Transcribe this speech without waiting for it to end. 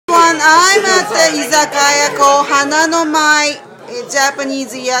a izakaya called Hana no Mai, a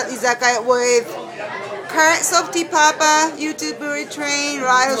Japanese izakaya with Softy Papa, YouTuber train,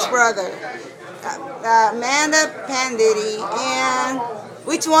 Ryle's brother, Amanda Panditi, and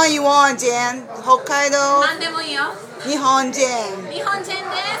which one you want, Jen? Hokkaido? 何でもいいよ。日本人。日本人です。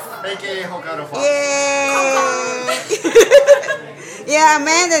AKA Hokkaido Fox. Yay! Yeah,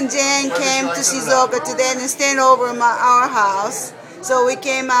 Amanda and Jen came to Shizuoka today and stayed over at our house. So we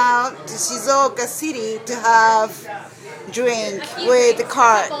came out to Shizuoka City to have drink with the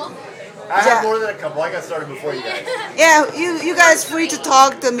cart. I have more than a couple. I got started before you guys. Yeah, you guys free to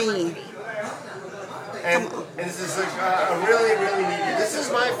talk to me. And this is a really, really neat. This is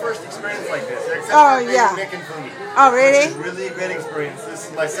my first experience like this. Except Oh, for yeah. Nick and Fumi. Oh, really? Which is really a great experience. This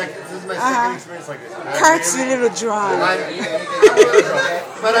is my second experience like this. Cart's a little dry. I'm a little drunk,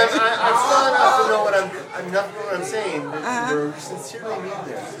 but I'm still enough to know what I'm saying. We're sincerely mean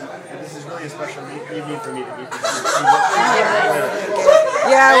this. This is really a special evening for me to meet this.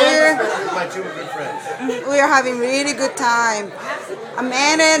 Yeah, with my two good friends. we're having really good time.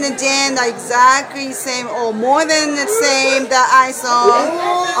 Amanda and Jen are exactly the same or more than the same that I saw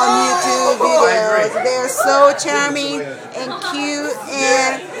on YouTube videos. They are so charming and cute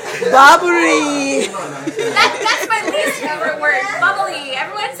and bubbly. That's my least favorite word. Bubbly.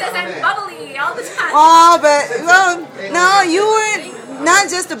 Everyone says I'm bubbly all the time. Oh, but no, you were not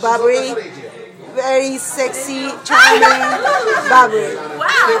just a bubbly, very sexy, charming, bubbly.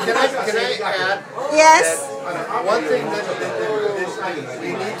 Wow. Can I add? Yes. One thing that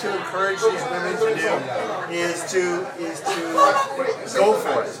we need to encourage these women to do is to go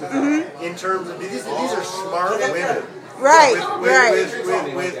for it. In terms of these are smart women. Right. With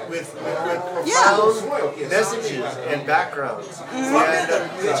profound messages and backgrounds.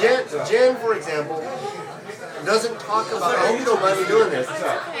 And Jen, for example, doesn't talk about, I hope you don't mind me doing this,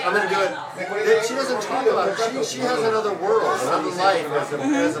 I'm going to do it. She doesn't talk about it. She has another world, another life as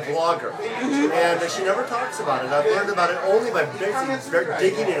a blogger. And she never talks about it. I've learned about it only by basically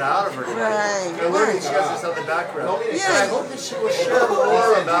digging it out of her. And learning she has this other background. And I hope that she will share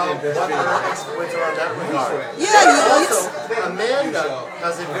more about what her exploits are in that regard. Also, Amanda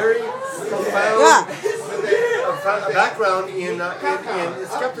has a very profound background in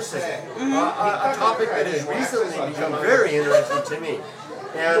skepticism, a topic that has recently become very interesting to me.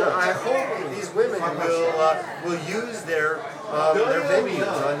 And I hope that these women will use their venues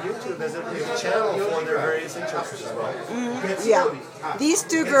on YouTube as a channel for their various interests as well. Yeah, these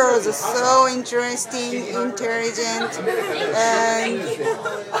two girls are so interesting, intelligent, and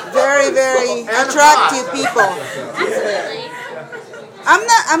very, very attractive people.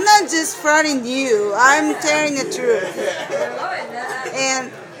 I'm not just flirting you. I'm telling the truth. And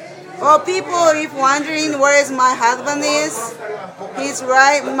well, people, if wondering where is my husband is, he's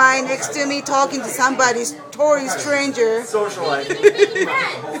right next to me talking to somebody, totally stranger. Socializing.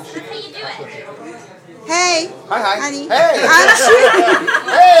 Hey. Hi. Honey. Hey. I'm shooting.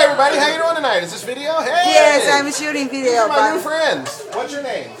 Hey, everybody. How you doing tonight? Is this video? Hey. Yes, I'm shooting video. These are my new friends. What's your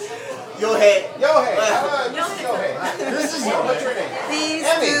name? Yohei. This is Yohei. What's your name? These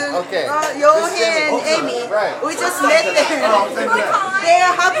Emmy. two, Okay. Yohei and Amy. Right. We just met them. They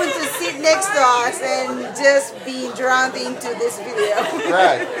happen to sit next to us and just be drowned into this video.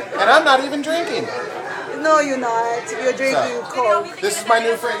 Right. And I'm not even drinking. No, you're not. You're drinking Coke. This is my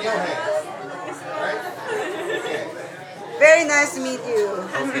new friend Yohei. Very nice to meet you.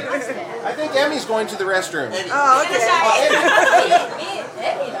 I think Emmy's going to the restroom. Oh, okay.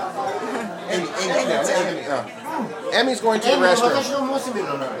 Emmy's going to the restroom.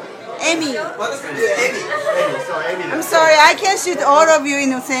 Amy. I'm sorry, I can't shoot all of you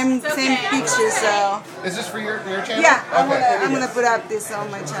in the same picture, so. Is this for your channel? Yeah, I'm gonna put up this on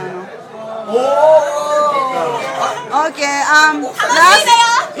my channel. Okay, I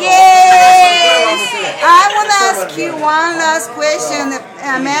want to ask you one last question,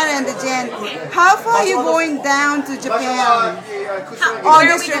 Amanda and Jen. How far are you going down to Japan?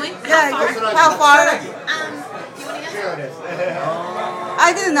 Where are we going? How far? Do you want to go?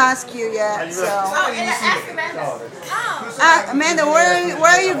 I didn't ask you yet, so. Oh, and ask Amanda. Amanda, where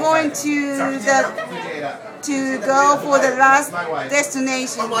are you going to go for the last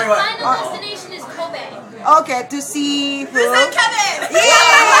destination? Final destination is Kobe. Okay, to see who? This is Kevin!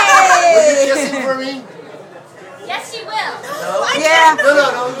 Yay! Will you kiss for me? Yes, she will. Yeah. No.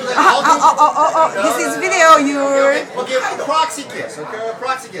 This is video, Okay, proxy kiss. Okay,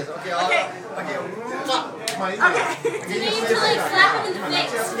 proxy kiss. Okay. Okay. Do you need to like slap him in the face?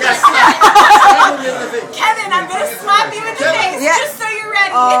 Yes. Kevin, I'm gonna slap you in the face just so you're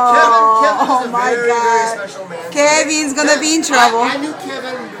ready. Oh Kevin is a my very, God. very special man. Kevin's gonna be in trouble. I knew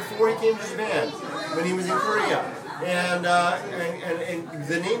Kevin before before he came to Japan, when he was in Korea. And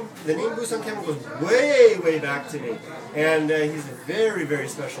the name Busan Kevin goes way back to me, and he's a very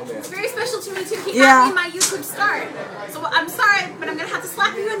special man. It's very special to me too. He had me in my YouTube start, so I'm sorry, but I'm gonna have to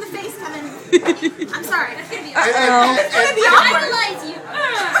slap you in the face, Kevin. I'm sorry. It's gonna be awkward. It's gonna be awkward. Idolize you.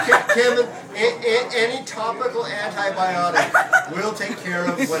 Kevin, any topical antibiotic will take care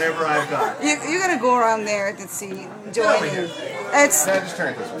of whatever I've got. You're gonna go around there to see joining. It's No, just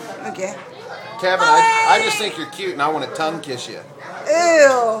turn it this way. okay. Kevin, I just think you're cute and I want to tongue kiss you.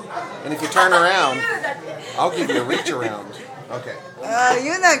 Ew. And if you turn around, I'll give you a reach around. Okay.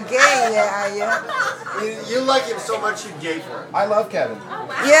 You're not gay yet, are you? You like him so much you'd gay for him. I love Kevin.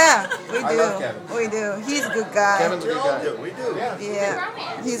 Yeah, we do. I love Kevin. We do. He's a good guy. Kevin's a We good all guy. do. We do. Yeah.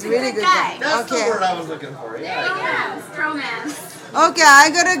 Yeah, he's a really good guy. That's the Okay. word I was looking for. Yeah. Romance. Okay, I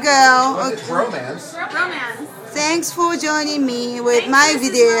gotta go. Was it romance? Romance. Thanks for joining me with my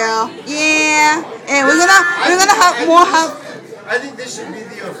video. Yeah, and we're gonna have more. I think this should be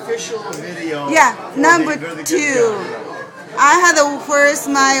the official video. Yeah, for number the Good 2. Guy. I had the first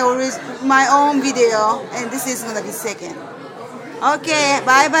my own video, and this is gonna be second. Okay,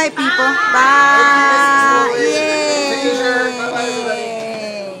 bye people. Bye. Yeah.